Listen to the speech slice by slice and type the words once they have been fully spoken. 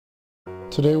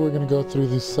Today we're going to go through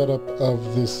the setup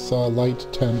of this light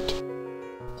tent.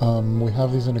 We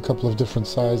have these in a couple of different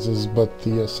sizes, but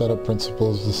the setup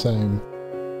principle is the same.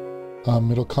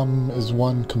 It'll come as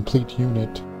one complete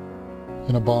unit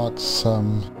in a box.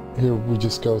 Here we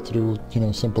just go through,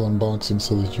 simple unboxing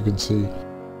so that you can see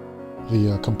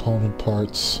the component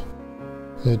parts.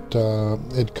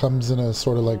 It comes in a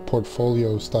sort of like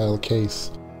portfolio style case,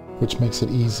 which makes it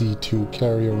easy to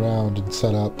carry around and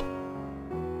set up.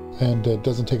 And it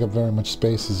doesn't take up very much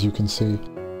space, as you can see.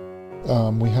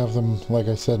 We have them, like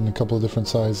I said, in a couple of different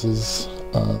sizes.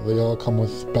 They all come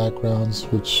with backgrounds,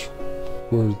 which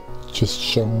were just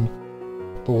shown,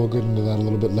 but we'll get into that a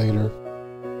little bit later.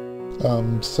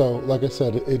 So, like I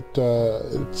said,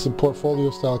 it's a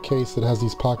portfolio style case that has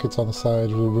these pockets on the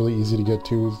side, really easy to get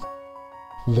to,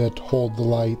 that hold the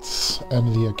lights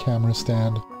and the camera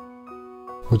stand,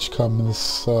 which come in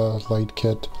this light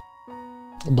kit.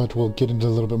 But we'll get into a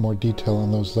little bit more detail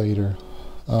on those later.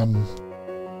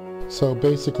 So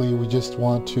basically we just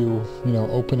want to,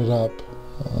 open it up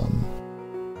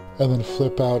and then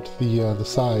flip out the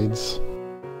sides.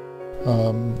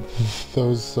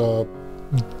 Those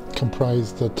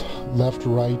comprise the left,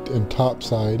 right, and top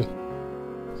side.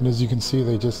 And as you can see,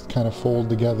 they just kind of fold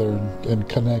together and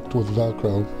connect with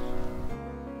Velcro.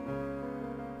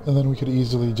 And then we could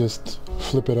easily just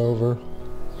flip it over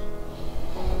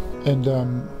and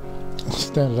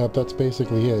stand it up. That's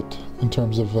basically it in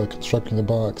terms of constructing the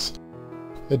box.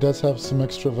 It does have some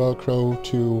extra Velcro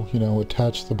to,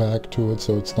 attach the back to it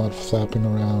so it's not flapping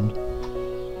around.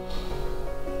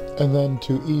 And then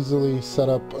to easily set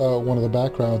up one of the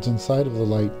backgrounds inside of the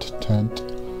light tent,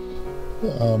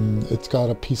 it's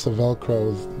got a piece of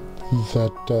Velcro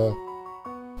that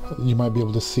you might be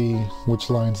able to see which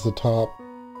lines the top.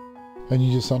 And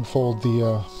you just unfold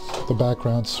the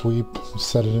background sweep,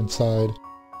 set it inside,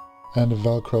 and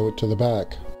Velcro it to the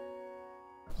back.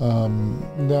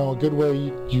 Now a good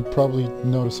way, you probably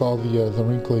notice all the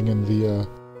wrinkling and the,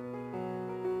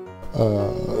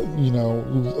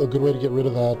 a good way to get rid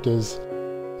of that is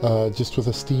just with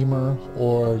a steamer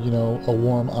or, a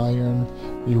warm iron.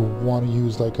 You want to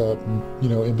use like a,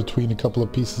 in between a couple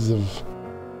of pieces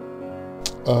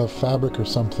of fabric or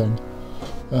something.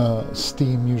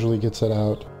 Steam usually gets it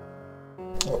out.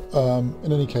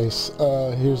 In any case,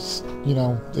 here's,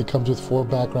 it comes with 4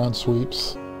 background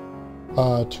sweeps,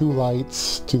 2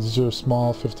 lights. These are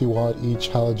small 50 watt each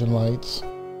halogen lights,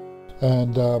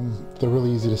 and they're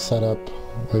really easy to set up.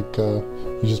 Like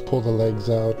you just pull the legs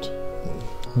out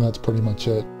and that's pretty much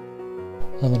it,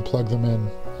 and then plug them in.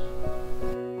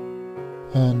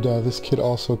 And this kit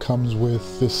also comes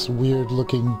with this weird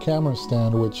looking camera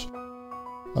stand, which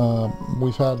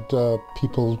we've had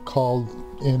people call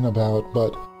in about,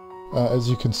 but as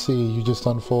you can see, you just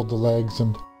unfold the legs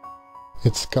and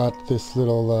it's got this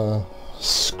little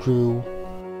screw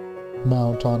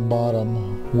mount on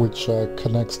bottom which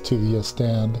connects to the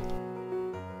stand,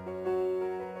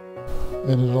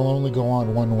 and it'll only go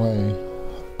on one way.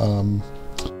 And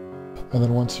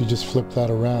then once you just flip that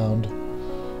around,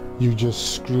 you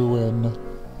just screw in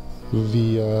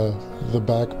the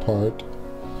back part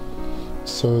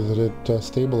so that it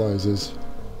stabilizes.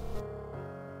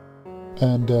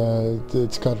 And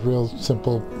it's got real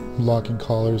simple locking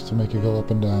collars to make it go up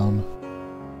and down.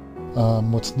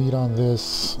 What's neat on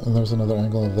this, and there's another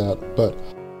angle of that, but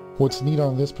what's neat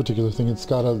on this particular thing, it's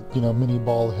got a mini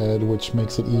ball head, which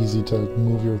makes it easy to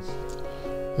move your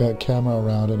camera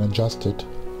around and adjust it.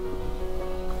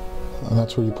 And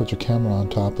that's where you put your camera on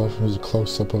top of. There's a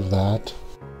close-up of that.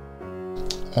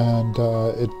 And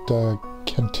it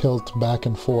can tilt back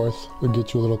and forth and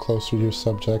get you a little closer to your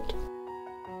subject.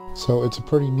 So it's a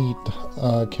pretty neat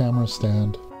camera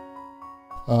stand,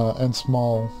 and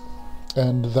small,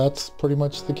 and that's pretty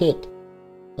much the kit.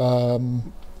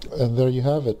 And there you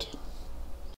have it.